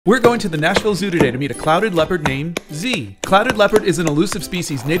We're going to the Nashville Zoo today to meet a clouded leopard named Z. Clouded leopard is an elusive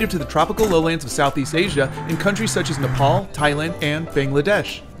species native to the tropical lowlands of Southeast Asia in countries such as Nepal, Thailand, and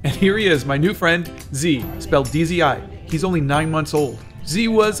Bangladesh. And here he is, my new friend, Z, spelled DZI. He's only 9 months old. Z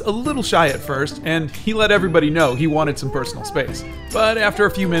was a little shy at first, and he let everybody know he wanted some personal space. But after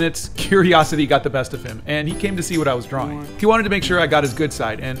a few minutes, curiosity got the best of him, and he came to see what I was drawing. He wanted to make sure I got his good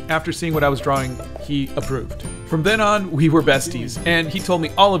side, and after seeing what I was drawing, he approved. From then on, we were besties, and he told me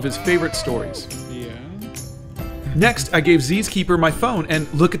all of his favorite stories. Next, I gave Z's keeper my phone, and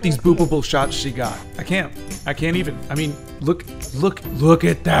look at these boopable shots she got. I can't even. I mean, look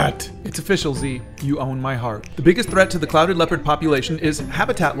at that. It's official, Z. You own my heart. The biggest threat to the clouded leopard population is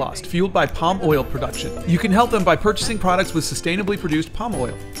habitat loss, fueled by palm oil production. You can help them by purchasing products with sustainably produced palm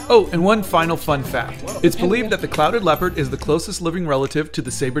oil. Oh, and one final fun fact. It's believed that the clouded leopard is the closest living relative to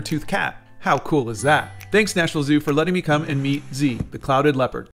the saber-toothed cat. How cool is that? Thanks, Nashville Zoo, for letting me come and meet Z, the clouded leopard.